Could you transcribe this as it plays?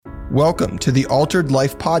Welcome to the Altered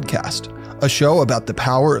Life Podcast, a show about the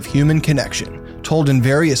power of human connection, told in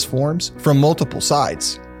various forms from multiple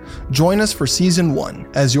sides. Join us for Season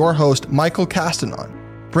 1 as your host, Michael Castanon,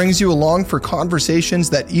 brings you along for conversations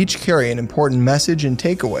that each carry an important message and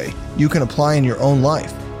takeaway you can apply in your own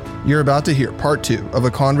life. You're about to hear part 2 of a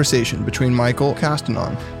conversation between Michael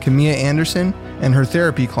Castanon, Kimia Anderson, and her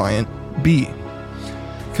therapy client, B.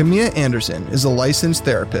 Kimia Anderson is a licensed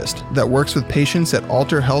therapist that works with patients at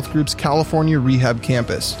Alter Health Group's California Rehab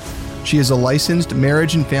campus. She is a licensed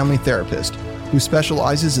marriage and family therapist who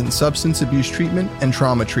specializes in substance abuse treatment and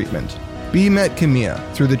trauma treatment. B met Kimia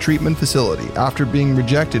through the treatment facility after being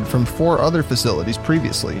rejected from 4 other facilities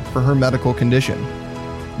previously for her medical condition.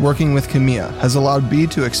 Working with Kimia has allowed B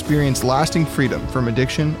to experience lasting freedom from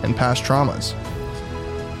addiction and past traumas.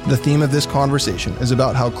 The theme of this conversation is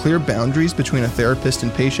about how clear boundaries between a therapist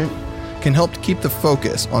and patient can help keep the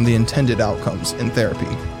focus on the intended outcomes in therapy.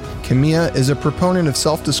 Kimia is a proponent of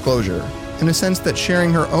self-disclosure in a sense that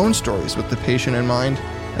sharing her own stories with the patient in mind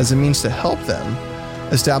as a means to help them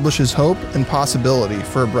establishes hope and possibility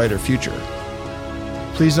for a brighter future.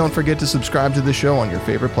 Please don't forget to subscribe to the show on your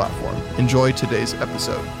favorite platform. Enjoy today's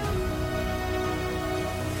episode.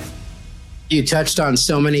 You touched on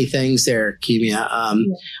so many things there, Kimia.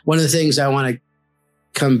 One of the things I want to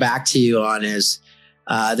come back to you on is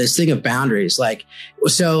this thing of boundaries.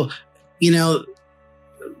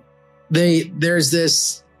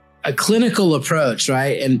 There's a clinical approach,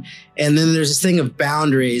 right? And then there's this thing of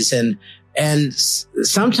boundaries, and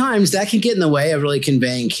sometimes that can get in the way of really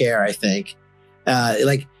conveying care, I think.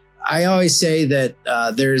 I always say that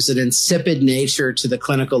there's an insipid nature to the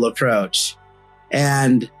clinical approach,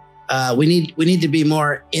 and we need to be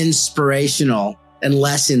more inspirational and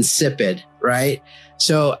less insipid, right?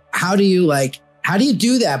 So how do you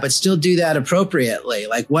do that, but still do that appropriately?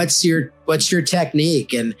 Like, what's your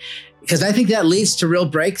technique? And because I think that leads to real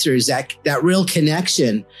breakthroughs, that real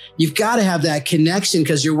connection. You've got to have that connection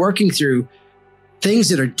because you're working through things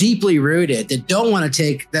that are deeply rooted, that don't want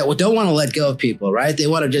to let go of people, right? They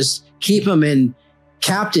want to just keep them in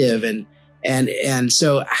captive. And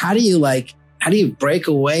so how do you break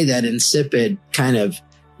away that insipid kind of,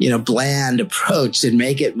 bland approach and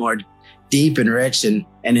make it more deep and rich and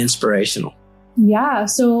inspirational? Yeah.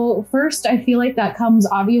 So first, I feel like that comes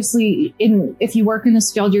obviously if you work in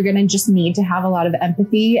this field, you're going to just need to have a lot of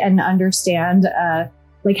empathy and understand,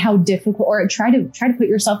 how difficult, or try to put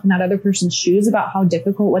yourself in that other person's shoes about how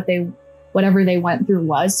difficult whatever they went through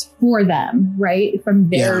was for them, right? From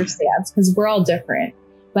their stance, because we're all different.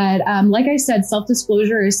 But like I said,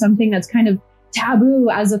 self-disclosure is something that's kind of taboo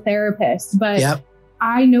as a therapist. But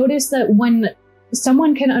I noticed that when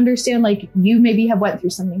someone can understand, like you maybe have went through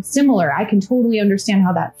something similar, I can totally understand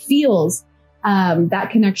how that feels. That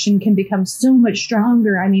connection can become so much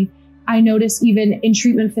stronger. I mean, I notice even in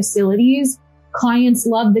treatment facilities, clients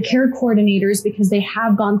love the care coordinators because they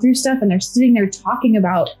have gone through stuff and they're sitting there talking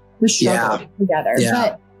about the struggle together.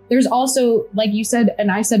 But there's also, like you said,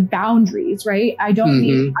 and I said, boundaries, right? I don't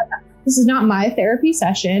need, this is not my therapy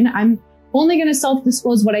session. I'm only going to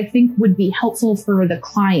self-disclose what I think would be helpful for the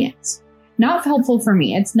client, not helpful for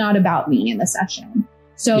me. It's not about me in the session.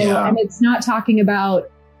 So, and it's not talking about,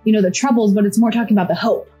 the troubles, but it's more talking about the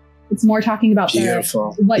hope. It's more talking about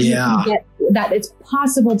what you can get, that it's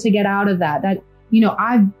possible to get out of that. That,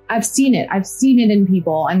 I've seen it. I've seen it in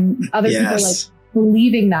people, and other people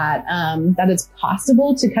believing that, that it's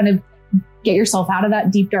possible to kind of get yourself out of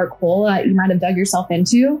that deep, dark hole that you might have dug yourself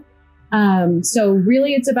into. So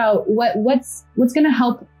really it's about what's going to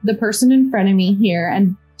help the person in front of me here,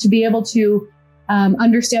 and to be able to,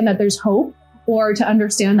 understand that there's hope, or to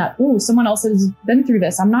understand that, someone else has been through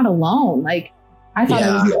this. I'm not alone. Like, I thought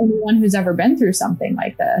I was the only one who's ever been through something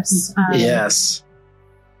like this. Yes.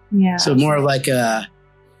 Yeah. So more like a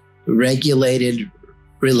regulated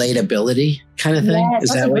relatability kind of thing. Yeah,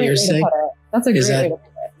 is that what you're saying? That's a great way to put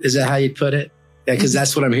it. Is that how you put it? Yeah, because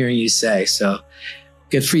that's what I'm hearing you say. So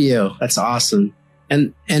good for you. That's awesome.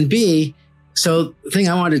 And B, so the thing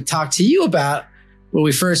I wanted to talk to you about when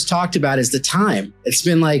we first talked about is the time. It's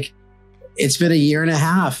been a year and a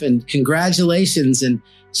half, and congratulations. And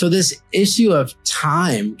so this issue of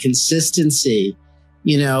time, consistency,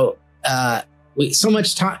 so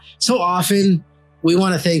often we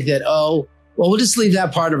want to think that, we'll just leave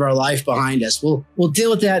that part of our life behind us. We'll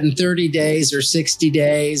deal with that in 30 days or 60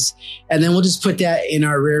 days, and then we'll just put that in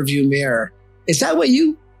our rearview mirror. Is that what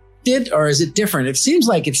you did, or is it different? It seems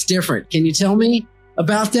like it's different. Can you tell me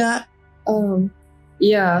about that?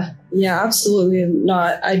 Yeah, absolutely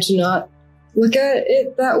not. I do not look at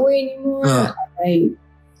it that way anymore. I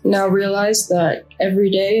now realize that every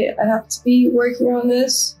day I have to be working on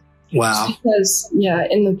this. Wow. Because,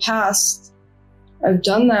 in the past, I've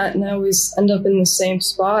done that and I always end up in the same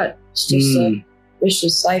spot. It's just a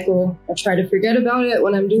vicious cycle. I try to forget about it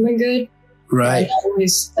when I'm doing good. Right. And I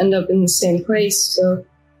always end up in the same place. So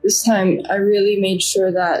this time I really made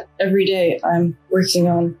sure that every day I'm working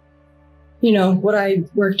on, what I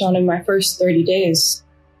worked on in my first 30 days.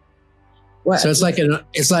 So it's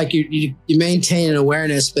like you maintain an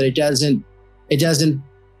awareness, but it doesn't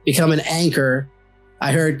become an anchor.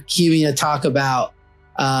 I heard Kimia talk about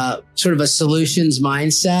sort of a solutions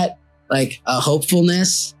mindset, like a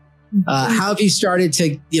hopefulness. How have you started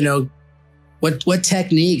to, what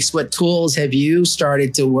techniques, what tools have you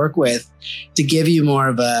started to work with to give you more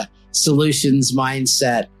of a solutions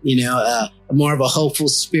mindset, more of a hopeful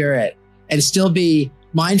spirit, and still be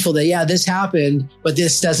mindful that, this happened, but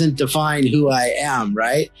this doesn't define who I am,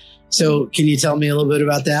 right? So can you tell me a little bit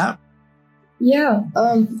about that? Yeah.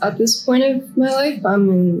 At this point of my life, I'm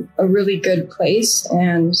in a really good place.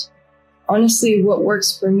 And honestly, what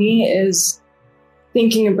works for me is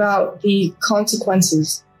thinking about the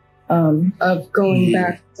consequences of going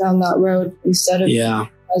back down that road instead of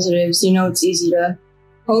positives. It's easy to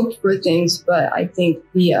hope for things, but I think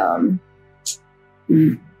the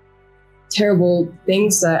terrible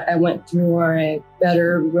things that I went through are a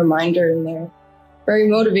better reminder, and they're very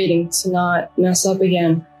motivating to not mess up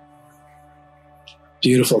again.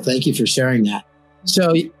 Beautiful. Thank you for sharing that.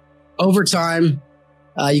 So over time,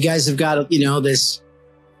 you guys have got, this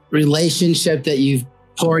relationship that you've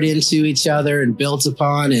poured into each other and built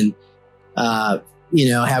upon and,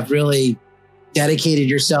 have really dedicated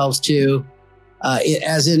yourselves to,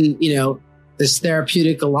 as in, this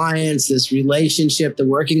therapeutic alliance, this relationship, the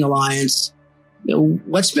working alliance.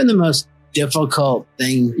 What's been the most difficult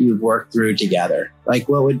thing you've worked through together? Like,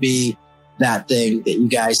 what would be that thing that you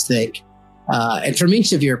guys think? And from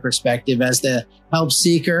each of your perspective, as the help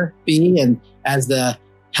seeker, B, and as the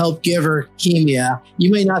help giver, Kimia,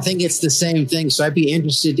 you may not think it's the same thing. So I'd be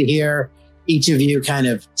interested to hear each of you kind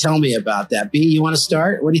of tell me about that. B, you want to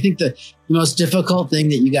start? What do you think the most difficult thing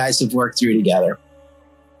that you guys have worked through together?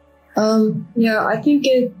 I think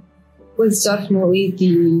it was definitely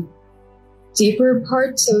the deeper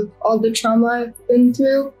parts of all the trauma I've been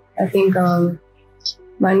through. I think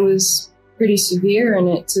mine was pretty severe, and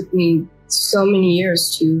it took me so many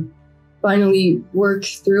years to finally work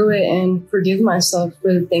through it and forgive myself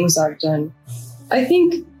for the things I've done. I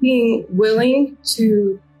think being willing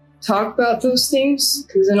to talk about those things,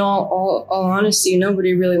 because in all honesty,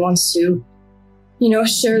 nobody really wants to,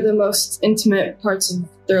 share the most intimate parts of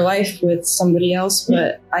their life with somebody else.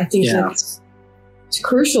 But I think it's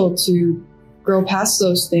crucial to grow past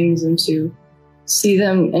those things and to see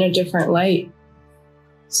them in a different light.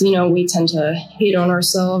 So, we tend to hate on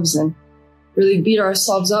ourselves and really beat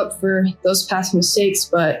ourselves up for those past mistakes,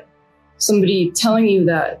 but somebody telling you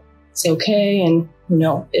that it's okay and,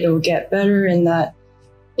 it'll get better, and that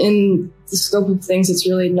in the scope of things, it's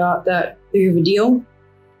really not that big of a deal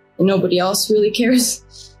and nobody else really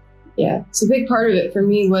cares. Yeah. So a big part of it for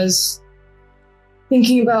me was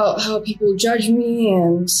thinking about how people judge me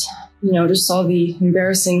and, just all the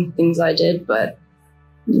embarrassing things I did, but,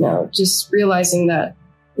 just realizing that,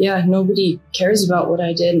 nobody cares about what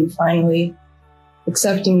I did, and finally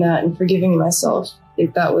accepting that and forgiving myself. I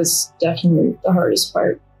think that was definitely the hardest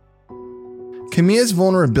part. Kimia's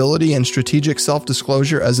vulnerability and strategic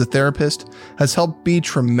self-disclosure as a therapist has helped B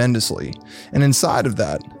tremendously. And inside of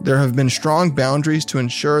that, there have been strong boundaries to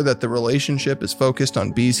ensure that the relationship is focused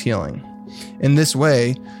on B's healing. In this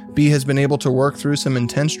way, B has been able to work through some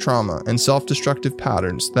intense trauma and self-destructive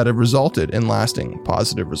patterns that have resulted in lasting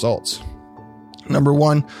positive results. Number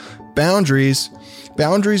 1, boundaries.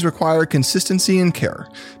 Boundaries require consistency and care.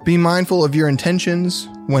 Be mindful of your intentions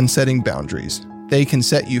when setting boundaries. They can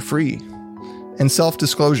set you free. And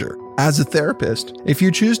self-disclosure. As a therapist, if you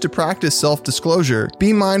choose to practice self-disclosure,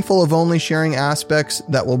 be mindful of only sharing aspects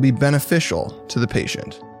that will be beneficial to the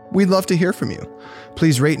patient. We'd love to hear from you.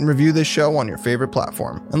 Please rate and review this show on your favorite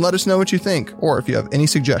platform and let us know what you think, or if you have any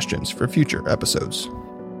suggestions for future episodes.